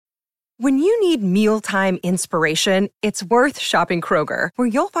When you need mealtime inspiration, it's worth shopping Kroger, where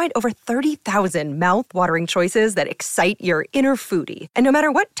you'll find over 30,000 mouth-watering choices that excite your inner foodie. And no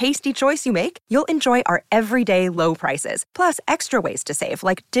matter what tasty choice you make, you'll enjoy our everyday low prices, plus extra ways to save,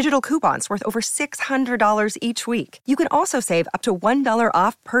 like digital coupons worth over $600 each week. You can also save up to $1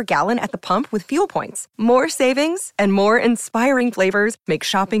 off per gallon at the pump with fuel points. More savings and more inspiring flavors make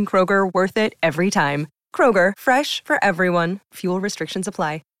shopping Kroger worth it every time. Kroger, fresh for everyone. Fuel restrictions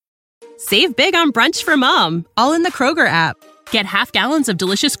apply. Save big on brunch for mom, all in the Kroger app. Get half gallons of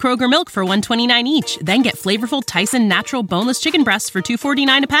delicious Kroger milk for $1.29 each. Then get flavorful Tyson natural boneless chicken breasts for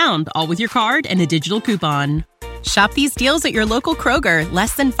 $2.49 a pound, all with your card and a digital coupon. Shop these deals at your local Kroger,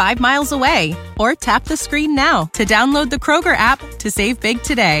 less than 5 miles away. Or tap the screen now to download the Kroger app to save big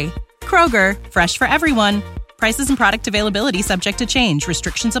today. Kroger, fresh for everyone. Prices and product availability subject to change.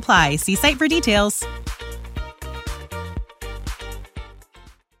 Restrictions apply. See site for details.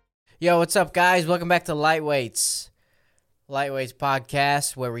 Yo, what's up, guys? Welcome back to Lightweights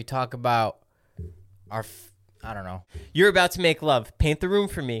podcast, where we talk about our, I don't know. You're about to make love. Paint the room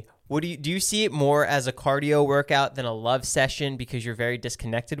for me. What do you see it more as a cardio workout than a love session because you're very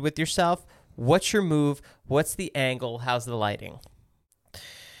disconnected with yourself? What's your move? What's the angle? How's the lighting?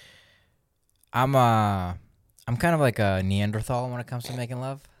 I'm kind of like a Neanderthal when it comes to making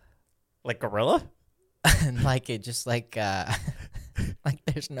love. Like gorilla? Like it just like like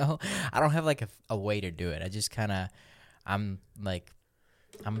there's no, I don't have like a way to do it. I just kind of, I want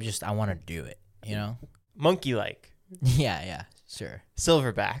to do it, you know? Monkey-like. Yeah, sure.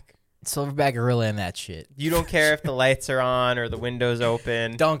 Silverback Gorilla in that shit. You don't care if the lights are on or the window's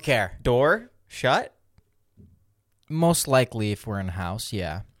open. Don't care. Door shut? Most likely if we're in a house,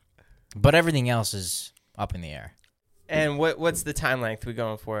 yeah. But everything else is up in the air. And what's the time length we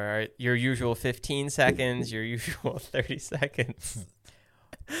going for? Your usual 15 seconds, your usual 30 seconds?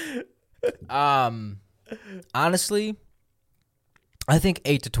 Honestly, I think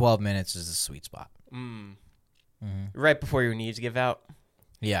 8 to 12 minutes is the sweet spot. Right before your knees give out?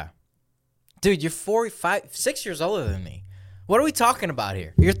 Yeah. Dude, you're 6 years older than me. What are we talking about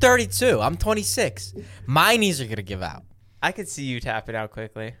here? You're 32. I'm 26. My knees are going to give out. I could see you tap it out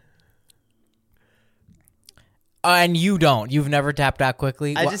quickly. And you don't. You've never tapped out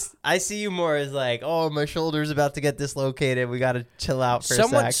quickly? I see you more as like, oh, my shoulder's about to get dislocated. We got to chill out for a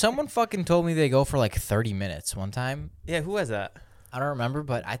sec. Someone fucking told me they go for like 30 minutes one time. Yeah, who was that? I don't remember,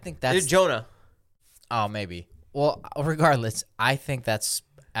 but I think that's... It's Jonah. Oh, maybe. Well, regardless, I think that's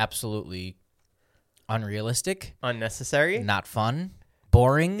absolutely unrealistic. Unnecessary. Not fun.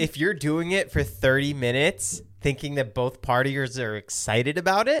 Boring. If you're doing it for 30 minutes thinking that both partiers are excited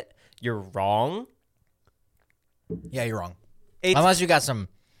about it, you're wrong. Yeah, you're wrong. Unless you got some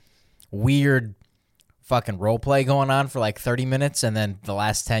weird fucking role play going on for like 30 minutes and then the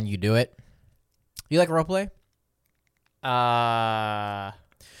last 10 you do it. You like role play? Do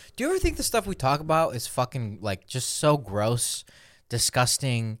you ever think the stuff we talk about is fucking like just so gross,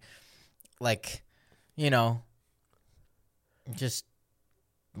 disgusting, like, you know, just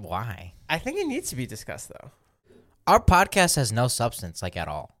why? I think it needs to be discussed, though. Our podcast has no substance, like, at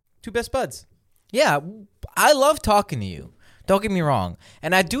all. Two best buds. Yeah, I love talking to you. Don't get me wrong.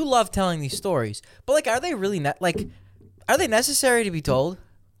 And I do love telling these stories. But, like, are they really, are they necessary to be told?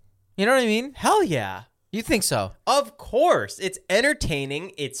 You know what I mean? Hell yeah. You think so? Of course. It's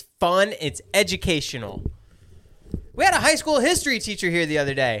entertaining. It's fun. It's educational. We had a high school history teacher here the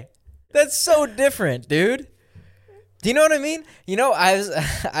other day. That's so different, dude. Do you know what I mean? You know, I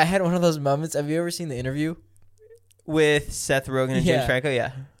had one of those moments. Have you ever seen The Interview? With Seth Rogen and James Franco?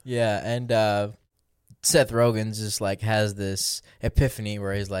 Yeah. Yeah, and Seth Rogen just, like, has this epiphany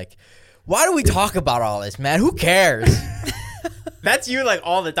where he's like, why do we talk about all this, man? Who cares? That's you, like,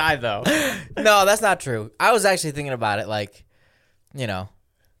 all the time, though. No, that's not true. I was actually thinking about it, like, you know,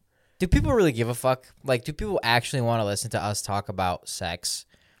 do people really give a fuck? Like, do people actually want to listen to us talk about sex?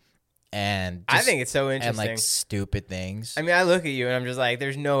 And I think it's so interesting. And, like, stupid things. I mean, I look at you and I'm just like,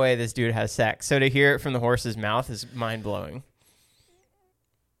 there's no way this dude has sex. So to hear it from the horse's mouth is mind-blowing.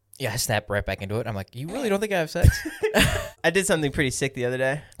 Yeah, I snap right back into it. I'm like, you really don't think I have sex? I did something pretty sick the other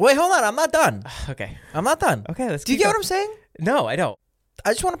day. Wait, hold on. I'm not done. Okay. I'm not done. Okay, let's Do you get what I'm saying? No, I don't.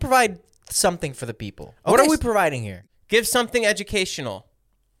 I just want to provide something for the people. Okay. What are we providing here? Give something educational.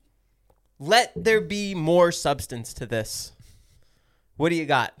 Let there be more substance to this. What do you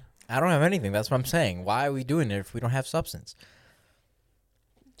got? I don't have anything. That's what I'm saying. Why are we doing it if we don't have substance?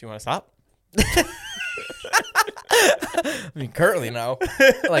 Do you want to stop? I mean, currently, no.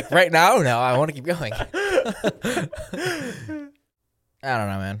 Like, right now, no. I want to keep going. I don't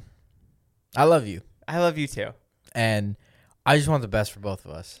know, man. I love you. I love you too. And I just want the best for both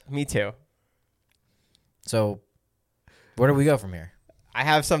of us. Me too. So, where do we go from here? I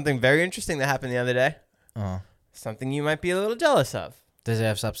have something very interesting that happened the other day. Something you might be a little jealous of. Does it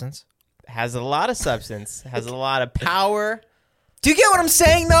have substance? Has a lot of substance. Has a lot of power. Do you get what I'm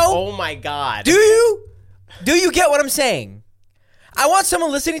saying, though? Oh, my God. Do you? Do you get what I'm saying? I want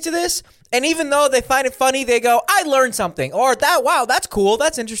someone listening to this, and even though they find it funny, they go, I learned something. Or, wow, that's cool.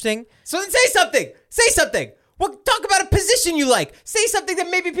 That's interesting. So then say something. Say something. Well, talk about a position you like. Say something that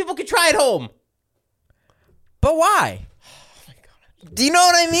maybe people could try at home. But why? Oh my God. Do you know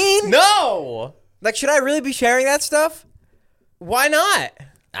what I mean? No. Like, should I really be sharing that stuff? Why not?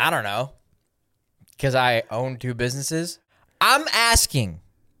 I don't know. Because I own 2 businesses. I'm asking.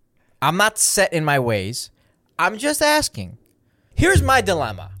 I'm not set in my ways. I'm just asking. Here's my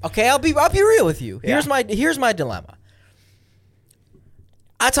dilemma. Okay, I'll be real with you. Here's my dilemma.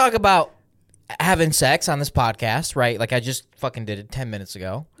 I talk about having sex on this podcast, right? Like I just fucking did it 10 minutes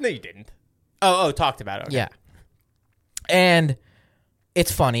ago. No, you didn't. Oh, talked about it. Okay. Yeah. And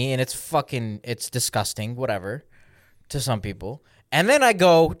it's funny and it's disgusting, whatever, to some people. And then I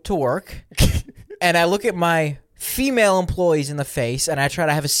go to work and I look at my female employees in the face and I try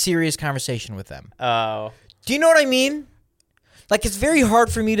to have a serious conversation with them. Oh. Do you know what I mean? Like, it's very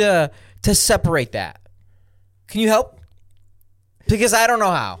hard for me to separate that. Can you help? Because I don't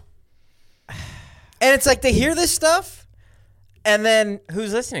know how. And it's like they hear this stuff and then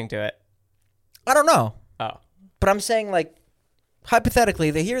Who's listening to it? I don't know. Oh. But I'm saying, like,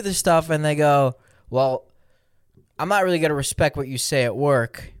 hypothetically, they hear this stuff and they go, well, I'm not really going to respect what you say at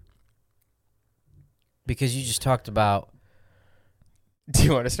work because you just talked about. Do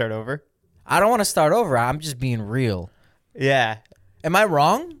you want to start over? I don't want to start over. I'm just being real. Yeah. Am I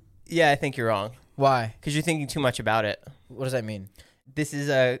wrong? Yeah, I think you're wrong. Why? Because you're thinking too much about it. What does that mean? This is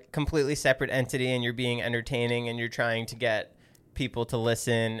a completely separate entity and you're being entertaining and you're trying to get people to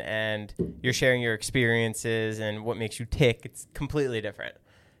listen and you're sharing your experiences and what makes you tick. It's completely different.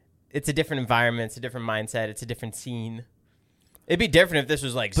 It's a different environment. It's a different mindset. It's a different scene. It'd be different if this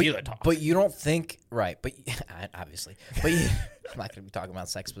was like Zila talk. But you don't think, right, but obviously. But I'm not going to be talking about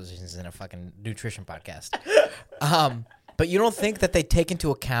sex positions in a fucking nutrition podcast. But you don't think that they take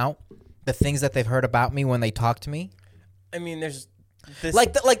into account the things that they've heard about me when they talk to me? I mean, there's this.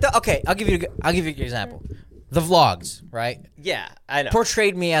 Okay, I'll give you an example. The vlogs, right? Yeah, I know.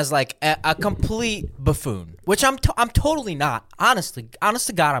 Portrayed me as like a complete buffoon, which I'm totally not. Honest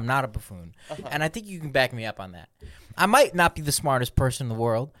to God, I'm not a buffoon. And I think you can back me up on that. I might not be the smartest person in the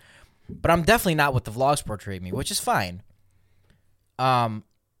world, but I'm definitely not what the vlogs portrayed me, which is fine. And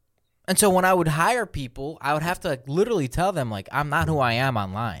so when I would hire people, I would have to like literally tell them like I'm not who I am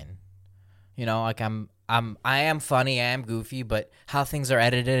online. You know, like I am funny, I am goofy, but how things are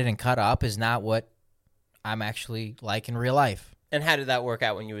edited and cut up is not what I'm actually like in real life. And how did that work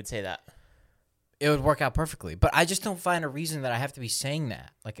out when you would say that? It would work out perfectly, but I just don't find a reason that I have to be saying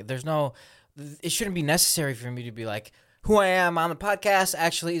that. Like it shouldn't be necessary for me to be like, who I am on the podcast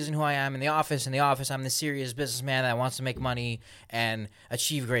actually isn't who I am in the office. In the office, I'm the serious businessman that wants to make money and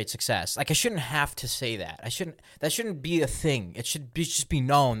achieve great success. Like, I shouldn't have to say that. That shouldn't be a thing. It should just be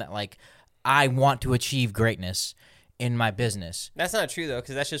known that, like, I want to achieve greatness in my business. That's not true, though,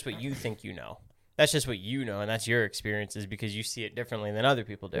 because that's just what you think you know. That's just what you know, and that's your experiences because you see it differently than other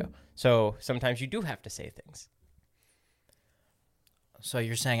people do. So sometimes you do have to say things. So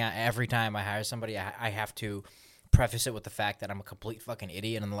you're saying every time I hire somebody, I have to preface it with the fact that I'm a complete fucking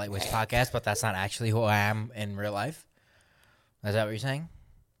idiot on the Lightweights podcast, but that's not actually who I am in real life? Is that what you're saying?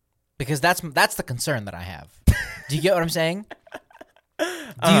 Because that's the concern that I have. Do you get what I'm saying?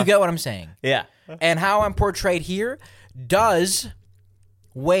 Do you get what I'm saying? Yeah. And how I'm portrayed here does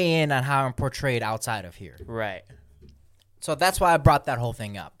weigh in on how I'm portrayed outside of here. Right. So that's why I brought that whole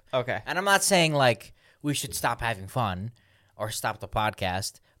thing up. Okay. And I'm not saying, like, we should stop having fun or stop the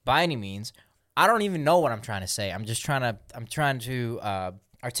podcast by any means. I don't even know what I'm trying to say. I'm trying to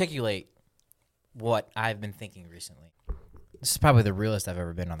articulate what I've been thinking recently. This is probably the realest I've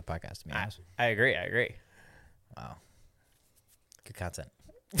ever been on the podcast, to be honest. I agree. Wow. Good content.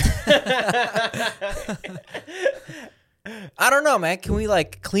 I don't know, man. Can we,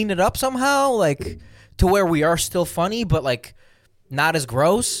 like, clean it up somehow? Like, to where we are still funny, but, like, not as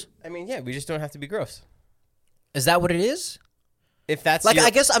gross? I mean, yeah, we just don't have to be gross. Is that what it is? If that's like,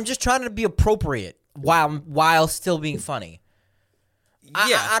 I guess I'm just trying to be appropriate while still being funny.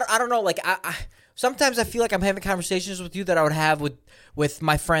 Yeah. I don't know. Like, I sometimes I feel like I'm having conversations with you that I would have with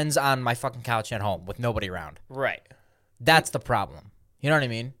my friends on my fucking couch at home with nobody around. Right. That's the problem. You know what I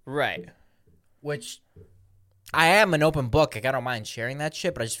mean? Right. Which I am an open book. Like, I don't mind sharing that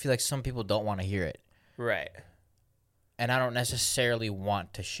shit, but I just feel like some people don't want to hear it. Right. and I don't necessarily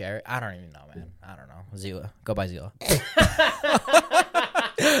want to share it. I don't even know, man. I don't know. Zila. Go buy Zila.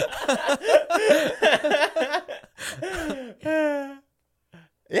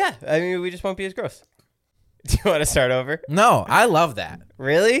 Yeah, I mean, we just won't be as gross. Do you want to start over? No, I love that.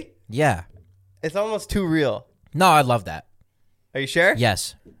 Really? Yeah. It's almost too real. No, I love that. Are you sure?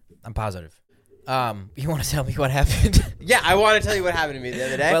 Yes. I'm positive. You want to tell me what happened? Yeah, I want to tell you what happened to me the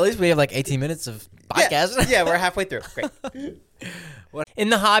other day. Well, at least we have like 18 minutes of podcast. Yeah, we're halfway through. Great. In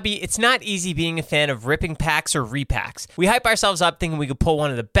the hobby, it's not easy being a fan of ripping packs or repacks. We hype ourselves up thinking we could pull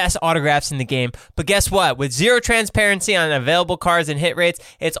one of the best autographs in the game, but guess what? With zero transparency on available cards and hit rates,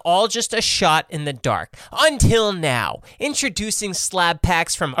 it's all just a shot in the dark. Until now. Introducing slab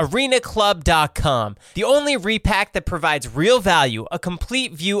packs from arenaclub.com, the only repack that provides real value, a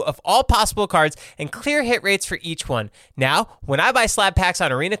complete view of all possible cards, and clear hit rates for each one. Now, when I buy slab packs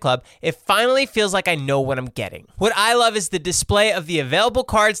on Arena Club, it finally feels like I know what I'm getting. What I love is the display of the available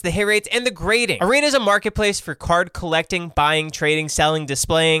cards, the hit rates, and the grading. Arena is a marketplace for card collecting, buying, trading, selling,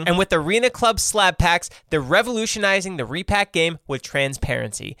 displaying, and with Arena Club slab packs, they're revolutionizing the repack game with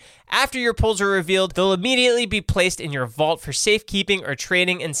transparency. After your pulls are revealed, they'll immediately be placed in your vault for safekeeping or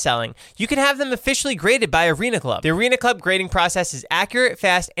trading and selling. You can have them officially graded by Arena Club. The Arena Club grading process is accurate,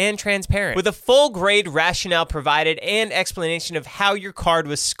 fast, and transparent, with a full grade rationale provided and explanation of how your card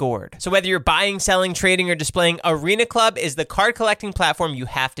was scored. So whether you're buying, selling, trading, or displaying, Arena Club is the card collecting platform you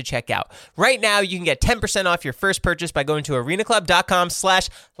have to check out. Right now, you can get 10% off your first purchase by going to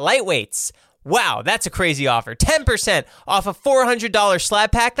arenaclub.com/lightweights. Wow, that's a crazy offer. 10% off a $400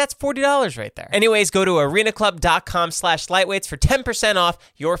 slab pack. That's $40 right there. Anyways, go to arenaclub.com/lightweights for 10% off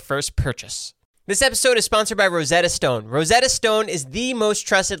your first purchase. This episode is sponsored by Rosetta Stone. Rosetta Stone is the most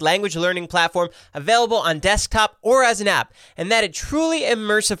trusted language learning platform available on desktop or as an app, and that it truly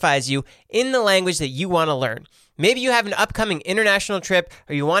immersifies you in the language that you want to learn. Maybe you have an upcoming international trip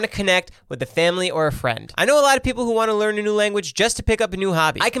or you want to connect with a family or a friend. I know a lot of people who want to learn a new language just to pick up a new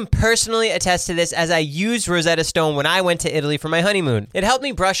hobby. I can personally attest to this as I used Rosetta Stone when I went to Italy for my honeymoon. It helped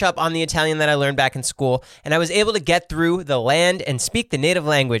me brush up on the Italian that I learned back in school, and I was able to get through the land and speak the native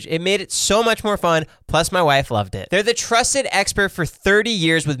language. It made it so much more fun, plus my wife loved it. They're the trusted expert for 30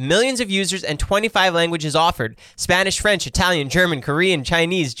 years with millions of users and 25 languages offered. Spanish, French, Italian, German, Korean,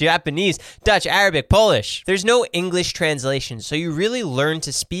 Chinese, Japanese, Dutch, Arabic, Polish. There's no English translation, so you really learn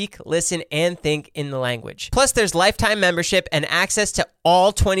to speak, listen, and think in the language. Plus, there's lifetime membership and access to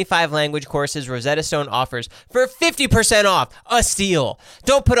all 25 language courses Rosetta Stone offers for 50% off. A steal.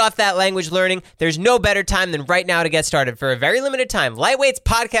 Don't put off that language learning. There's no better time than right now to get started. For a very limited time, Lightweight's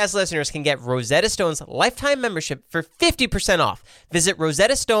podcast listeners can get Rosetta Stone's lifetime membership for 50% off. Visit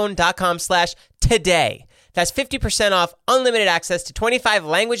rosettastone.com/today. That's 50% off unlimited access to 25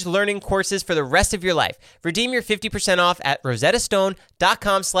 language learning courses for the rest of your life. Redeem your 50% off at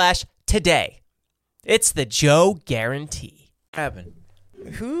rosettastone.com/today. It's the Joe guarantee. What happened?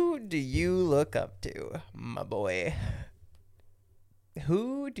 Who do you look up to, my boy?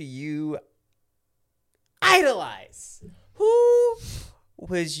 Who do you idolize? Who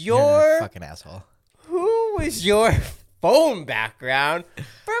was You're a fucking asshole. Who was your phone background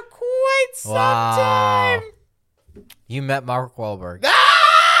for quite some time? You met Mark Wahlberg.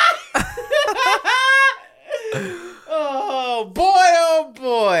 Oh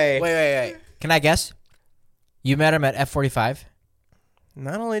boy. Wait. Can I guess? You met him at F45?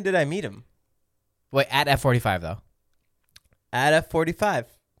 Not only did I meet him. Wait, at F45 though. At F45.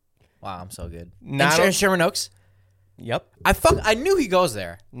 Wow, I'm so good. Not Sherman Oaks? Yep. I knew he goes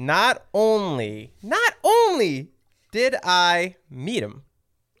there. Not only did I meet him.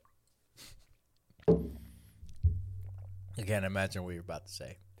 I can't imagine what you're about to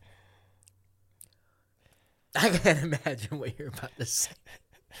say.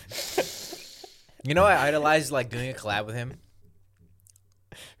 You know, I idolized like doing a collab with him.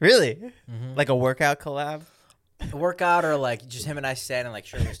 Really? Mm-hmm. Like a workout collab? A workout or like just him and I standing like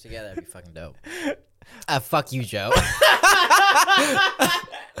shirtless together. That'd be fucking dope. Fuck you, Joe.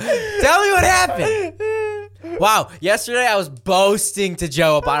 Tell me what happened. Wow, yesterday I was boasting to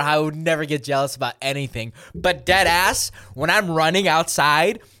Joe about how I would never get jealous about anything. But dead ass, when I'm running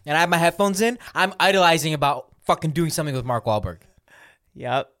outside and I have my headphones in, I'm idolizing about fucking doing something with Mark Wahlberg.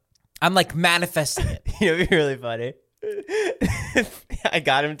 Yep. I'm like manifesting it. It'd be really funny. I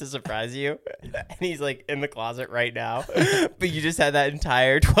got him to surprise you, and he's like in the closet right now, but you just had that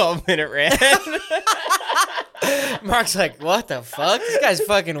entire 12-minute rant. Mark's like, what the fuck? This guy's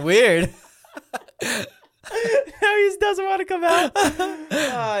fucking weird. No, he just doesn't want to come out.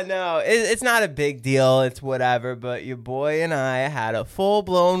 Oh, no. It's not a big deal. It's whatever, but your boy and I had a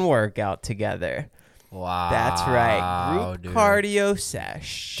full-blown workout together. Wow. That's right. Group dude. cardio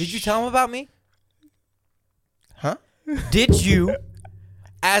sesh. Did you tell him about me? Huh? Did you,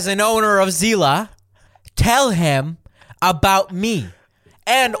 as an owner of Zila, tell him about me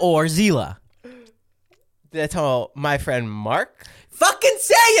and or Zila? Did I tell my friend Mark? Fucking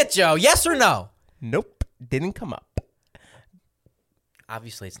say it, Joe. Yes or no? Nope. Didn't come up.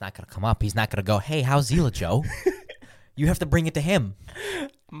 Obviously, it's not going to come up. He's not going to go, hey, how's Zila, Joe? You have to bring it to him.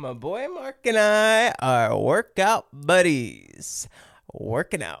 My boy Mark and I are workout buddies.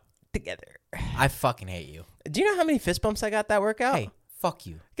 Working out together. I fucking hate you. Do you know how many fist bumps I got that workout? Hey, fuck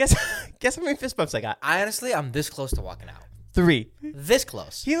you. Guess how many fist bumps I got? Honestly, I'm this close to walking out. 3. This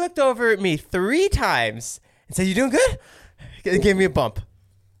close. He looked over at me 3 times and said, "You doing good?" And gave me a bump.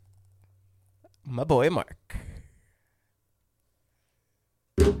 My boy Mark.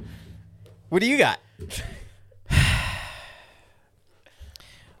 What do you got?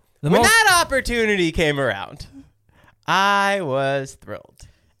 When that opportunity came around, I was thrilled.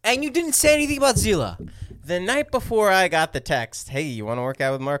 And you didn't say anything about Zila. The night before I got the text, "Hey, you want to work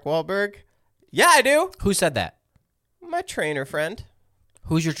out with Mark Wahlberg?" "Yeah, I do." Who said that? My trainer friend.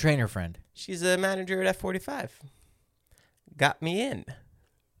 Who's your trainer friend? She's a manager at F45. Got me in.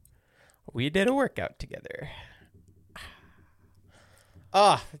 We did a workout together.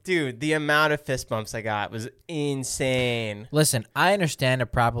 Oh, dude, the amount of fist bumps I got was insane. Listen, I understand it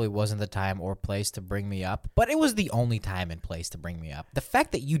probably wasn't the time or place to bring me up, but it was the only time and place to bring me up. The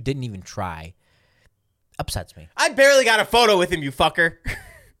fact that you didn't even try upsets me. I barely got a photo with him, you fucker.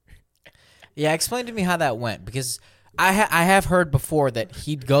 Yeah, explain to me how that went, because I have heard before that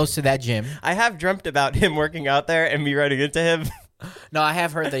he goes to that gym. I have dreamt about him working out there and me running into him. No, I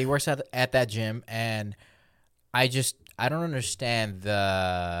have heard that he works at that gym, and I don't understand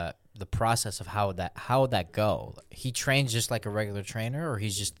the process of how that go. He trains just like a regular trainer, or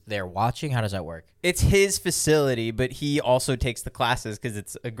he's just there watching? How does that work? It's his facility, but he also takes the classes because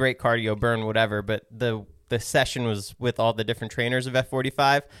it's a great cardio burn, whatever. But the session was with all the different trainers of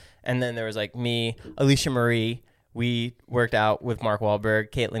F45, and then there was like me, Alicia Marie. We worked out with Mark Wahlberg.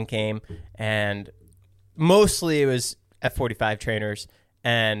 Caitlin came, and mostly it was F45 trainers,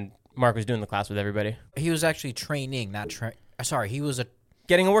 and Mark was doing the class with everybody. He was actually training, not sorry, he was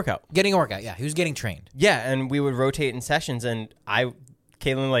Getting a workout. getting a workout. Yeah, he was getting trained. Yeah, and we would rotate in sessions, and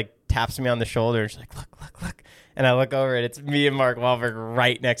Caitlin like taps me on the shoulder, and she's like, look. And I look over, and it's me and Mark Wahlberg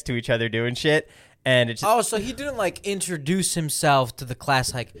right next to each other doing shit. And it's just, So he didn't like introduce himself to the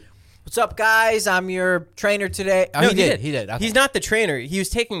class like, "What's up, guys? I'm your trainer today." Oh, no, he did. He did. Okay. He's not the trainer. He was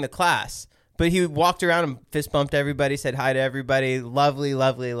taking the class, but he walked around and fist bumped everybody, said hi to everybody. Lovely.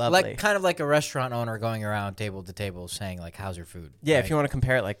 like kind of like a restaurant owner going around table to table saying like, "How's your food?" Yeah, right? if you want to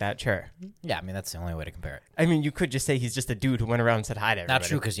compare it like that, sure. Yeah, I mean that's the only way to compare it. I mean, you could just say he's just a dude who went around and said hi to everybody. Not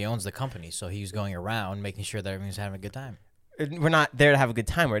true, because he owns the company, so he's going around making sure that everyone's having a good time. We're not there to have a good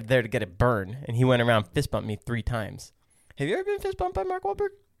time. We're there to get a burn. And he went around fist bumped me 3 times. Have you ever been fist bumped by Mark Wahlberg?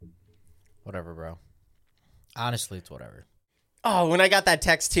 Whatever, bro. Honestly, it's whatever. Oh, when I got that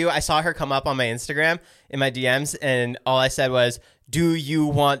text too, I saw her come up on my Instagram in my DMs, and all I said was, "Do you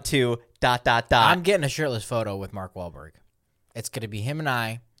want to ... I'm getting a shirtless photo with Mark Wahlberg. It's going to be him and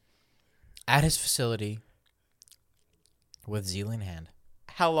I at his facility with Zila in hand.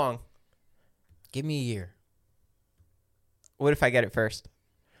 How long? Give me a year. What if I get it first?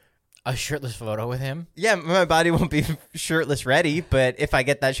 A shirtless photo with him? Yeah, my body won't be shirtless ready, but if I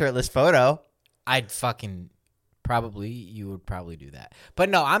get that shirtless photo, I'd fucking you would probably do that. But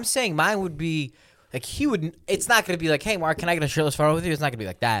no, I'm saying mine would be like it's not going to be like, "Hey, Mark, can I get a shirtless photo with you?" It's not going to be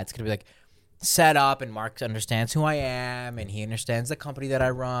like that. It's going to be like set up, and Mark understands who I am, and he understands the company that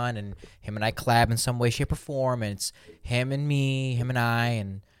I run, and him and I collab in some way, shape, or form, and it's him and me, him and I,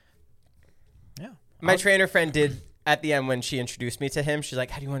 and yeah. My trainer friend did at the end when she introduced me to him. She's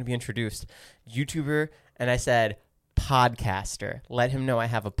like, "How do you want to be introduced?" "YouTuber." And I said, "Podcaster." Let him know I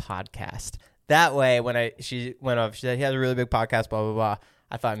have a podcast. That way, when she went off, she said, "He has a really big podcast, blah, blah, blah."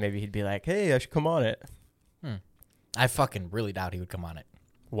 I thought maybe he'd be like, "Hey, I should come on it." I fucking really doubt he would come on it.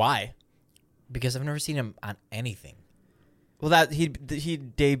 Why? Because I've never seen him on anything. Well,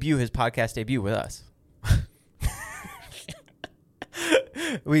 he'd debut his podcast debut with us.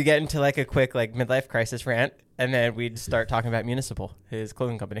 We get into like a quick like midlife crisis rant, and then we'd start talking about Municipal, his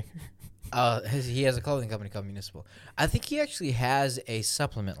clothing company. He has a clothing company called Municipal. I think he actually has a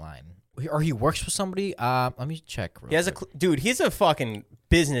supplement line. Or he works for somebody. Let me check. He has dude. He's a fucking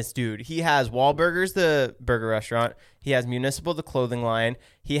business dude. He has Wahlburgers, the burger restaurant. He has Municipal, the clothing line.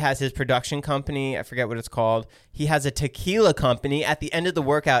 He has his production company. I forget what it's called. He has a tequila company. At the end of the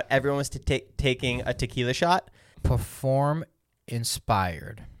workout, everyone was taking a tequila shot. Perform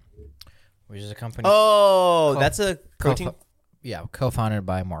Inspired. which is a company. Oh, that's a protein. Co-founded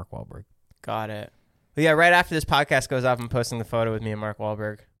by Mark Wahlberg. Got it. But yeah, right after this podcast goes off, I'm posting the photo with me and Mark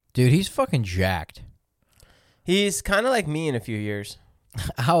Wahlberg. Dude, he's fucking jacked. He's kind of like me in a few years.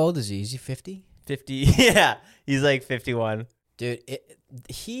 How old is he? Is he 50? 50. Yeah, he's like 51. Dude,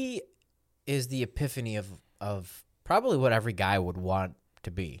 he is the epiphany of probably what every guy would want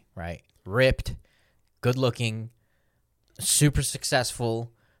to be, right? Ripped, good looking, super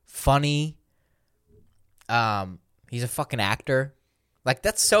successful, funny. He's a fucking actor. Like,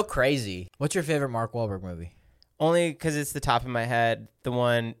 that's so crazy. What's your favorite Mark Wahlberg movie? Only because it's the top of my head. The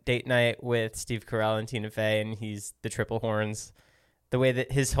one, Date Night with Steve Carell and Tina Fey, and he's the triple horns. The way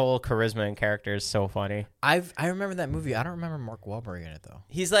that his whole charisma and character is so funny. I remember that movie. I don't remember Mark Wahlberg in it, though.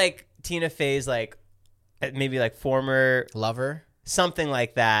 He's like Tina Fey's like maybe like former lover, something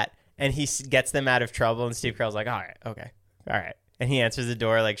like that, and he gets them out of trouble, and Steve Carell's like, all right, okay, all right. And he answers the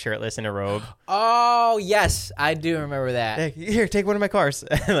door like shirtless in a robe. Oh, yes. I do remember that. Hey, here, take one of my cars.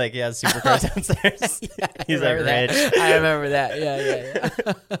 Like, he has supercars downstairs. Yeah, he's like rich. I remember that. Yeah.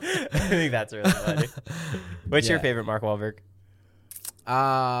 I think that's really funny. What's your favorite Mark Wahlberg?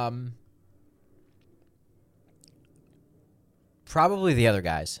 Probably The Other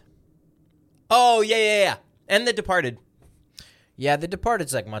Guys. Oh, yeah. And The Departed. Yeah, The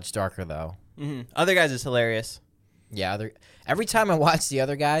Departed's like much darker, though. Mm-hmm. Other Guys is hilarious. Yeah, every time I watch The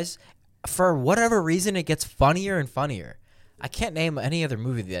Other Guys, for whatever reason, it gets funnier and funnier. I can't name any other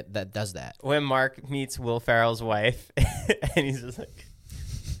movie that does that. When Mark meets Will Ferrell's wife, and he's just like,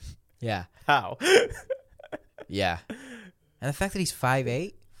 yeah. How? Yeah. And the fact that he's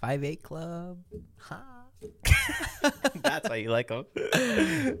 5'8", 5'8 club. That's why you like him.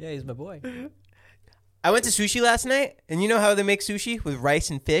 Yeah, he's my boy. I went to sushi last night, and you know how they make sushi with rice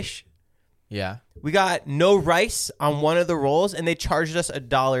and fish? Yeah. We got no rice on one of the rolls, and they charged us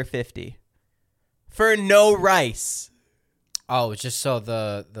 $1.50 for no rice. Oh, it's just so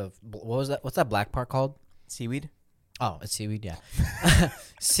the what was that? What's that black part called? Seaweed. Oh, it's seaweed. Yeah.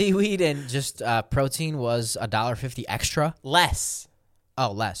 Seaweed and just protein was $1.50 extra. Less.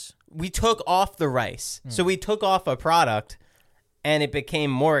 Oh, less. We took off the rice, so we took off a product, and it became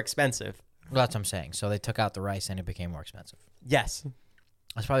more expensive. Well, that's what I'm saying. So they took out the rice, and it became more expensive. Yes.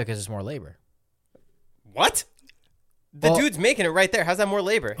 That's probably because it's more labor. What? The dude's making it right there. How's that more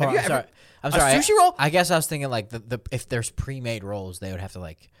labor? Have you ever? I'm sorry. A sushi roll? I guess I was thinking like the if there's pre-made rolls, they would have to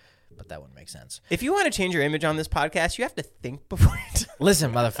like, but that wouldn't make sense. If you want to change your image on this podcast, you have to think before you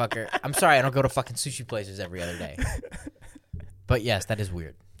Listen, motherfucker. I'm sorry. I don't go to fucking sushi places every other day. But yes, that is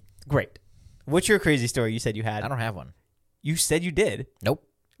weird. Great. What's your crazy story you said you had? I don't have one. You said you did. Nope.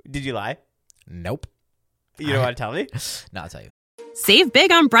 Did you lie? Nope. You don't want to tell me? No, I'll tell you. Save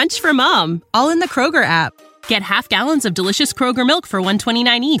big on brunch for mom, all in the Kroger app. Get half gallons of delicious Kroger milk for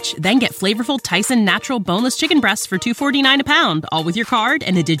 $1.29 each. Then get flavorful Tyson natural boneless chicken breasts for $2.49 a pound, all with your card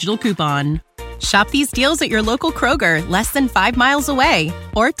and a digital coupon. Shop these deals at your local Kroger, less than 5 miles away.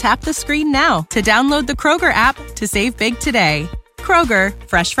 Or tap the screen now to download the Kroger app to save big today. Kroger,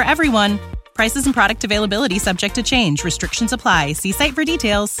 fresh for everyone. Prices and product availability subject to change. Restrictions apply. See site for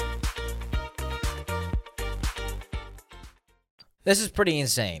details. This is pretty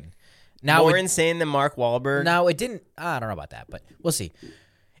insane. Now More insane than Mark Wahlberg? No, it didn't. I don't know about that, but we'll see.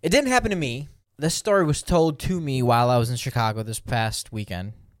 It didn't happen to me. This story was told to me while I was in Chicago this past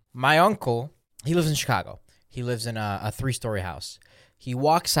weekend. My uncle, he lives in Chicago. He lives in a 3-story house. He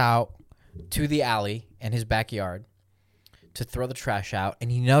walks out to the alley in his backyard to throw the trash out,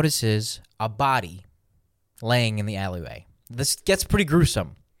 and he notices a body laying in the alleyway. This gets pretty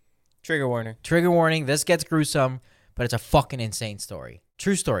gruesome. Trigger warning. Trigger warning. This gets gruesome, but it's a fucking insane story.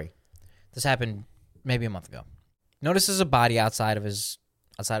 True story. This happened maybe a month ago. Notices a body outside of his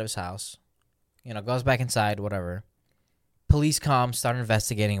house. You know, goes back inside, whatever. Police come, start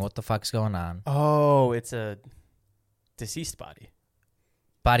investigating what the fuck's going on. Oh, it's a deceased body.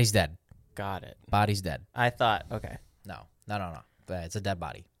 Body's dead. Got it. Body's dead. I thought, okay. No. It's a dead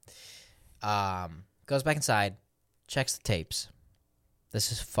body. Goes back inside, checks the tapes.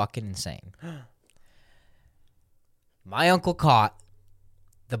 This is fucking insane. My uncle caught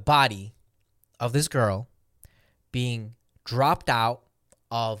the body of this girl being dropped out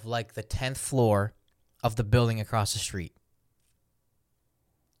of like the 10th floor of the building across the street.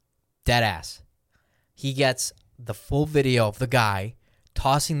 Dead ass. He gets the full video of the guy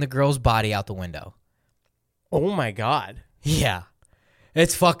tossing the girl's body out the window. Oh my God. Yeah.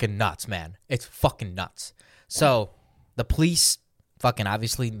 It's fucking nuts, man. It's fucking nuts. So the police fucking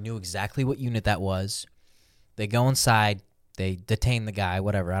obviously knew exactly what unit that was. They go inside. They detain the guy,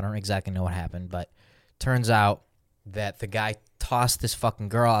 whatever. I don't exactly know what happened, but turns out that the guy tossed this fucking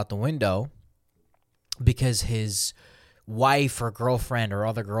girl out the window because his wife or girlfriend or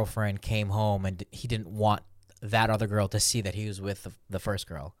other girlfriend came home and he didn't want that other girl to see that he was with the first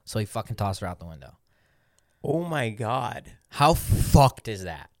girl. So he fucking tossed her out the window. Oh my God. How fucked is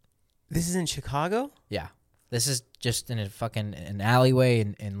that? This is in Chicago? Yeah. This is just in an alleyway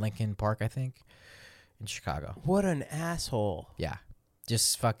in Lincoln Park, I think, in Chicago. What an asshole. Yeah.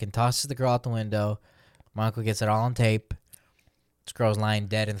 Just fucking tosses the girl out the window. My uncle gets it all on tape. This girl's lying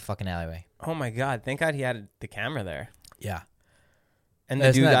dead in the fucking alleyway. Oh my God. Thank God he had the camera there. Yeah. And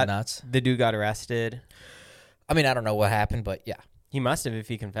Isn't that nuts? The dude got arrested. I mean, I don't know what happened, but yeah. He must have if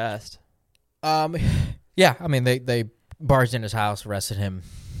he confessed. Yeah, I mean, they barged in his house, arrested him.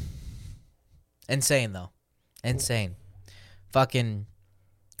 Insane, though. Insane. Fucking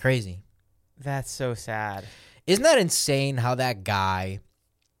crazy. That's so sad. Isn't that insane how that guy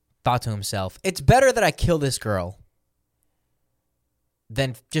thought to himself, it's better that I kill this girl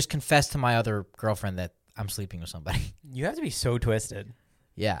than just confess to my other girlfriend that I'm sleeping with somebody. You have to be so twisted.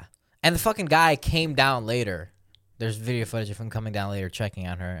 Yeah. And the fucking guy came down later. There's video footage of him coming down later, checking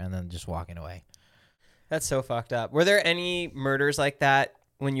on her, and then just walking away. That's so fucked up. Were there any murders like that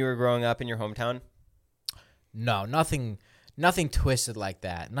when you were growing up in your hometown? No, nothing twisted like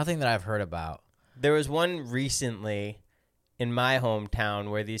that. Nothing that I've heard about. There was one recently in my hometown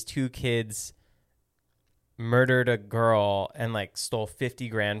where these two kids murdered a girl and like stole 50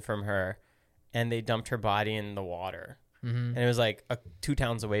 grand from her, and they dumped her body in the water. And it was like 2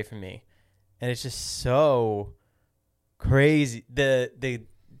 towns away from me. And it's just so crazy. The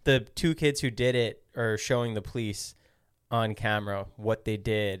 2 kids who did it are showing the police on camera what they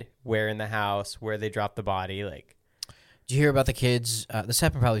did, where in the house, where they dropped the body. Like, did you hear about the kids? This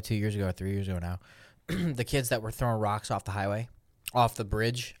happened probably 2 years ago or 3 years ago now. The kids that were throwing rocks off the highway, off the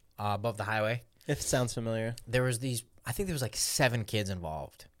bridge above the highway. it sounds familiar. There was I think there was like 7 kids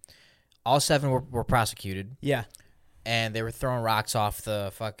involved. All 7 were prosecuted. Yeah. And they were throwing rocks off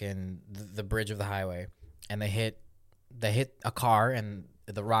the bridge of the highway, and they hit a car, and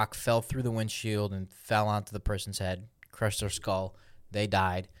the rock fell through the windshield and fell onto the person's head, crushed their skull. They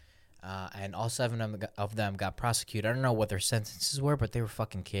died, and all 7 of them got prosecuted. I don't know what their sentences were, but they were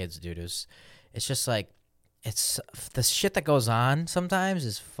fucking kids, dude. It's just like, it's the shit that goes on sometimes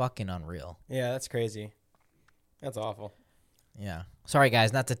is fucking unreal. Yeah, that's crazy. That's awful. Yeah. Sorry,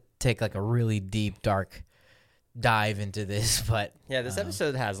 guys, not to take like a really deep, dark dive into this, but yeah, this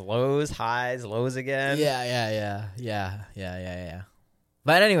episode has lows, highs, lows again. Yeah.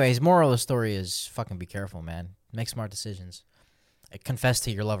 But anyways, moral of the story is fucking be careful, man. Make smart decisions. Confess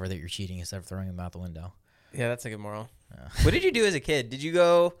to your lover that you're cheating instead of throwing him out the window. Yeah, that's a good moral. What did you do as a kid? Did you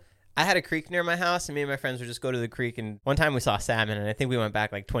go? I had a creek near my house, and me and my friends would just go to the creek. And one time we saw salmon, and I think we went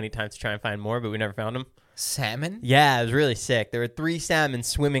back like 20 times to try and find more, but we never found them. Salmon? Yeah, it was really sick. There were 3 salmon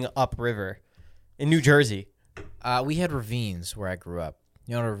swimming upriver in New Jersey. We had ravines where I grew up.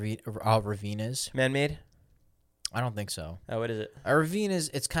 You know what a ravine is? Man-made? I don't think so. Oh, what is it? A ravine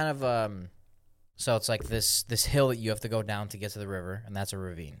it's kind of so it's like this hill that you have to go down to get to the river, and that's a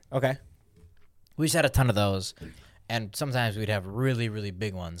ravine. Okay. We just had a ton of those, and sometimes we'd have really, really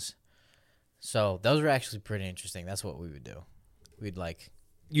big ones. So those were actually pretty interesting. That's what we would do. We'd like...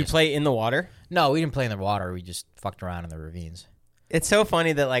 You play in the water? No, we didn't play in the water. We just fucked around in the ravines. It's so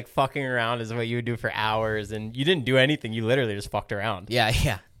funny that like fucking around is what you would do for hours, and you didn't do anything. You literally just fucked around. Yeah.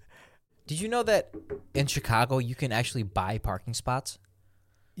 Did you know that in Chicago you can actually buy parking spots?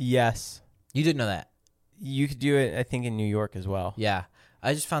 Yes. You didn't know that? You could do it, I think, in New York as well. Yeah.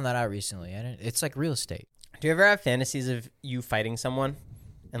 I just found that out recently. It's like real estate. Do you ever have fantasies of you fighting someone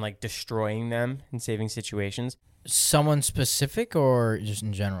and like destroying them and saving situations? Someone specific or just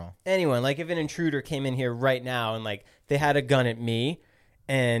in general? Anyone. Like if an intruder came in here right now and like they had a gun at me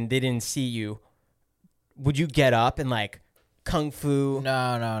and they didn't see you, would you get up and like kung fu?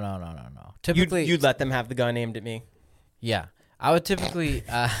 No. Typically, you'd let them have the gun aimed at me. Yeah, I would typically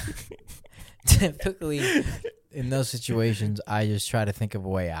in those situations, I just try to think of a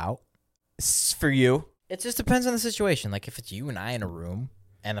way out. For you? It just depends on the situation. Like if it's you and I in a room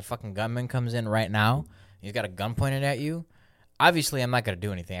and the fucking gunman comes in right now, he's got a gun pointed at you. Obviously, I'm not gonna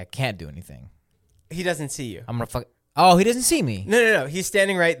do anything. I can't do anything. He doesn't see you. I'm gonna fuck. Oh, he doesn't see me. No. He's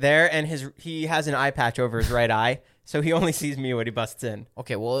standing right there, and he has an eye patch over his right eye, so he only sees me when he busts in.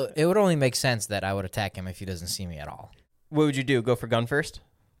 Okay, well, it would only make sense that I would attack him if he doesn't see me at all. What would you do? Go for gun first?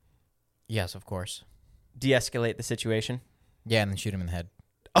 Yes, of course. De-escalate the situation? Yeah, and then shoot him in the head.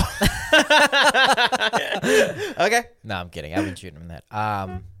 Okay. No, I'm kidding. I wouldn't shoot him in the head.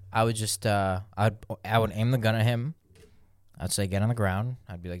 I would just I would aim the gun at him. I'd say get on the ground.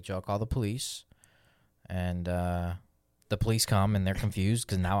 I'd be like, Joe, call the police. And the police come and they're confused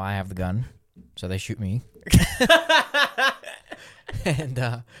because now I have the gun. So they shoot me. And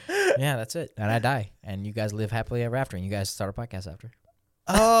yeah, that's it. And I die. And you guys live happily ever after. And you guys start a podcast after.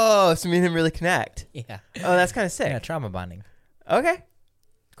 Oh, so me and him really connect. Yeah. Oh, that's kind of sick. Yeah, trauma bonding. Okay.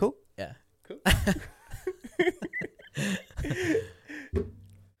 Cool. Yeah. Cool.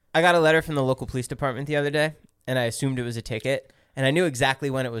 I got a letter from the local police department the other day, and I assumed it was a ticket. And I knew exactly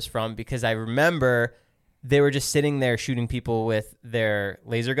when it was from because I remember they were just sitting there shooting people with their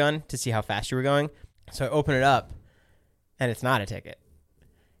laser gun to see how fast you were going. So I open it up, and it's not a ticket.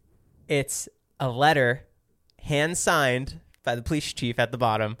 It's a letter hand-signed by the police chief at the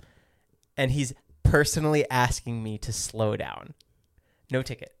bottom, and he's personally asking me to slow down. No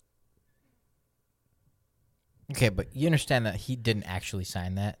ticket. Okay, but you understand that he didn't actually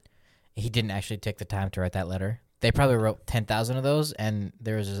sign that. He didn't actually take the time to write that letter. They probably wrote 10,000 of those, and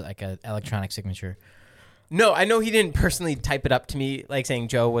there was like an electronic signature. No, I know he didn't personally type it up to me, like saying,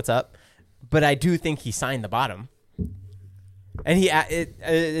 Joe, what's up? But I do think he signed the bottom. And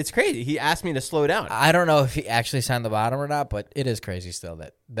it's crazy. He asked me to slow down. I don't know if he actually signed the bottom or not, but it is crazy still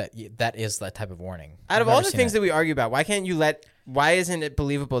that is that type of warning. Out of all the things that we argue about, why isn't it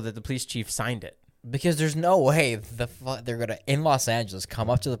believable that the police chief signed it? Because there's no way they're going to, in Los Angeles, come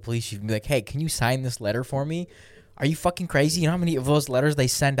up to the police chief and be like, hey, can you sign this letter for me? Are you fucking crazy? You know how many of those letters they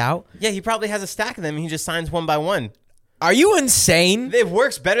send out? Yeah, he probably has a stack of them and he just signs one by one. Are you insane? It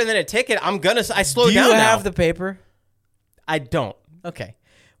works better than a ticket. I slow down now. Do you have the paper? I don't. Okay.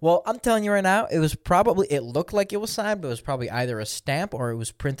 Well, I'm telling you right now, it looked like it was signed, but it was probably either a stamp or it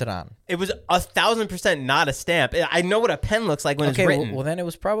was printed on. It was 1,000% not a stamp. I know what a pen looks like when it's written. Well, then it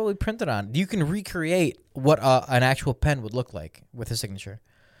was probably printed on. You can recreate what an actual pen would look like with a signature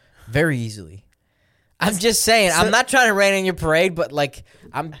very easily. I'm just saying, I'm not trying to rain on your parade, but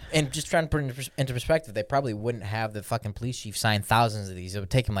just trying to put it into perspective, they probably wouldn't have the fucking police chief sign thousands of these. It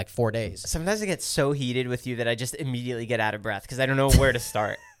would take him like 4 days. Sometimes I get so heated with you that I just immediately get out of breath because I don't know where to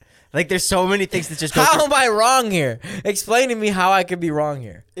start. Like, there's so many things that just go How am I wrong here? Explain to me how I could be wrong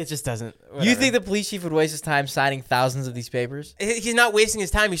here. It just doesn't. Whatever. You think the police chief would waste his time signing thousands of these papers? He's not wasting his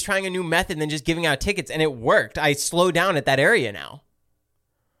time. He's trying a new method than just giving out tickets, and it worked. I slow down at that area now.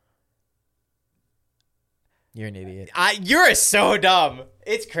 You're an idiot. You're so dumb.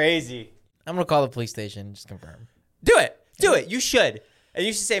 It's crazy. I'm going to call the police station. Just confirm. Do it. Do it. You should. And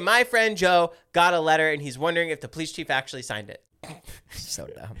you should say, my friend Joe got a letter, and he's wondering if the police chief actually signed it. So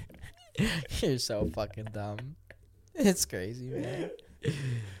dumb. You're so fucking dumb. It's crazy, man.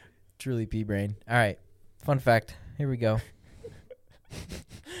 Truly pea-brain. All right. Fun fact. Here we go.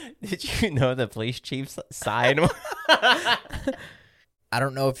 Did you know the police chief signed? I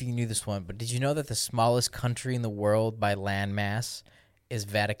don't know if you knew this one, but did you know that the smallest country in the world by land mass is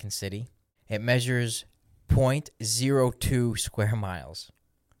Vatican City? It measures 0.02 square miles.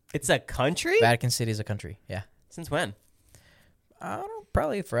 It's a country? Vatican City is a country, yeah. Since when? I don't know,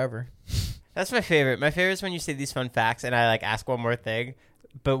 probably forever. That's my favorite. My favorite is when you say these fun facts and I ask one more thing,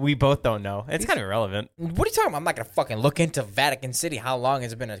 but we both don't know. It's kind of irrelevant. What are you talking about? I'm not going to fucking look into Vatican City. How long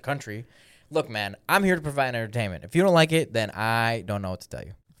has it been a country? Look, man, I'm here to provide entertainment. If you don't like it, then I don't know what to tell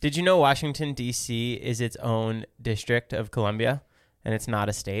you. Did you know Washington, D.C. is its own district of Columbia, and it's not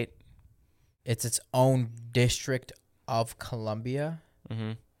a state? It's its own district of Columbia?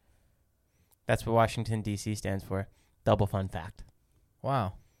 Mm-hmm. That's what Washington, D.C. stands for. Double fun fact.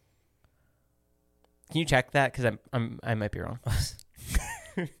 Wow. Can you check that? Because I might be wrong.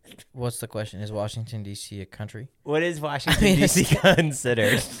 What's the question? Is Washington, D.C. a country? What is Washington, D.C.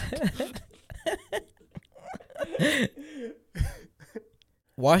 considered?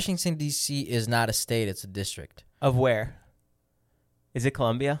 Washington, D.C. is not a state. It's a district. Of where? Is it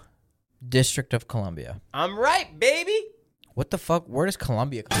Columbia? District of Columbia. I'm right, baby. What the fuck? Where does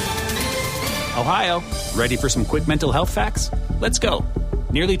Columbia come from? Ohio, ready for some quick mental health facts? Let's go.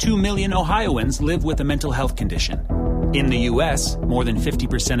 Nearly 2 million Ohioans live with a mental health condition. In the U.S., more than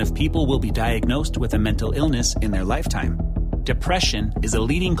 50% of people will be diagnosed with a mental illness in their lifetime. Depression is a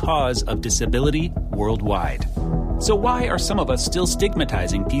leading cause of disability worldwide. So why are some of us still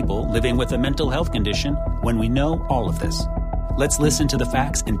stigmatizing people living with a mental health condition when we know all of this? Let's listen to the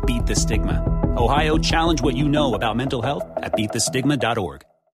facts and beat the stigma. Ohio, challenge what you know about mental health at beatthestigma.org.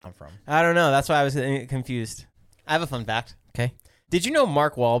 I don't know. That's why I was confused. I have a fun fact. Okay. Did you know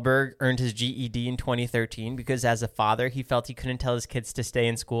Mark Wahlberg earned his GED in 2013 because as a father, he felt he couldn't tell his kids to stay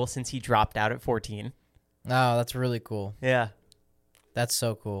in school since he dropped out at 14? Oh, that's really cool. Yeah. That's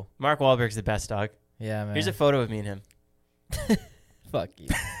so cool. Mark Wahlberg's the best, dog. Yeah, man. Here's a photo of me and him. Fuck you.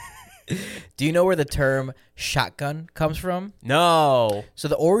 Do you know where the term shotgun comes from? No. So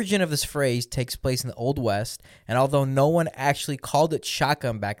the origin of this phrase takes place in the Old West, and although no one actually called it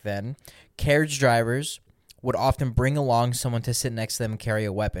shotgun back then, carriage drivers would often bring along someone to sit next to them and carry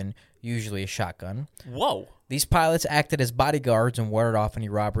a weapon, usually a shotgun. Whoa. These pilots acted as bodyguards and warded off any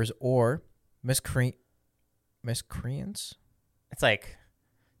robbers or miscreants. It's like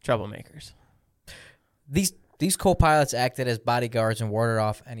troublemakers. These co-pilots acted as bodyguards and warded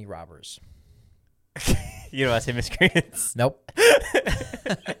off any robbers. You don't want to say miscreants? Nope.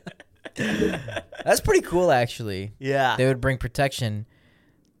 That's pretty cool, actually. Yeah. They would bring protection,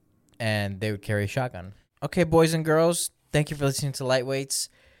 and they would carry a shotgun. Okay, boys and girls, thank you for listening to Lightweights.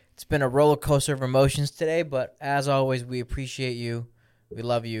 It's been a roller coaster of emotions today, but as always, we appreciate you. We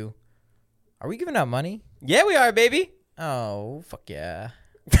love you. Are we giving out money? Yeah, we are, baby. Oh, fuck yeah.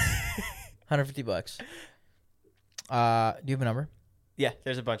 $150. Do you have a number? Yeah,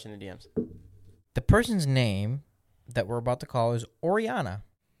 there's a bunch in the DMs. The person's name that we're about to call is Oriana.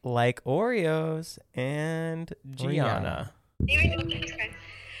 Like Oreos and Gianna. Oriana. Oh my god!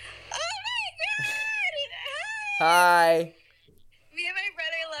 Hi. Me and my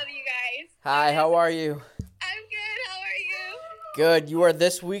brother love you guys. Hi, how are you? I'm good. How are you? Good. You are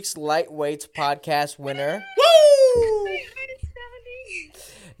this week's Lightweights podcast winner. Woo! My heart is pounding.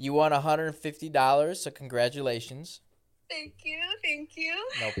 You won $150, so congratulations. Thank you. Thank you.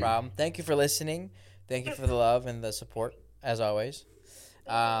 No problem. Thank you for listening. Thank you for the love and the support, as always.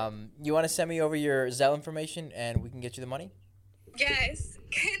 You want to send me over your Zelle information, and we can get you the money? Yes.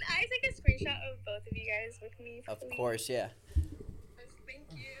 Can I take a screenshot of both of you guys with me? Of please? course, yeah. Thank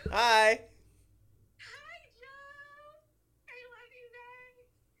you. Hi. Hi, Joe. I love you guys.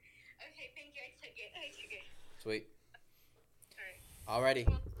 Okay, thank you. I took it. Sweet. All right.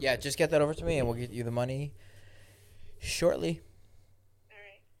 Alrighty. Yeah, just get that over to me, and we'll get you the money shortly. All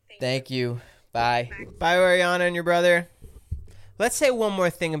right. Thank you. Bye. Bye, Oriana and your brother. Let's say one more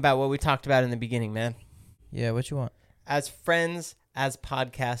thing about what we talked about in the beginning, man. Yeah, what you want? As friends, as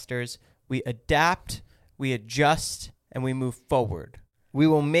podcasters, we adapt, we adjust, and we move forward. We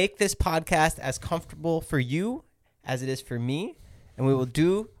will make this podcast as comfortable for you as it is for me, and we will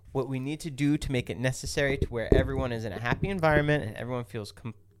do what we need to do to make it necessary to where everyone is in a happy environment and everyone feels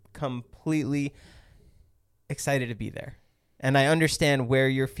completely excited to be there. And I understand where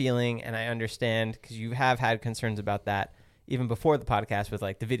you're feeling, and I understand because you have had concerns about that even before the podcast with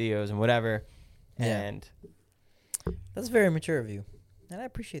like the videos and whatever. Yeah. And That's very mature of you, and I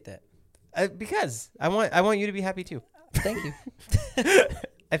appreciate that. because I want you to be happy too. Thank you.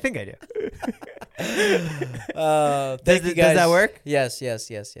 I think I do. Thank you guys. Does that work? Yes,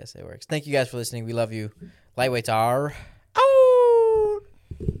 it works. Thank you guys for listening. We love you. Lightweights are... Oh,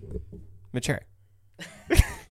 mature.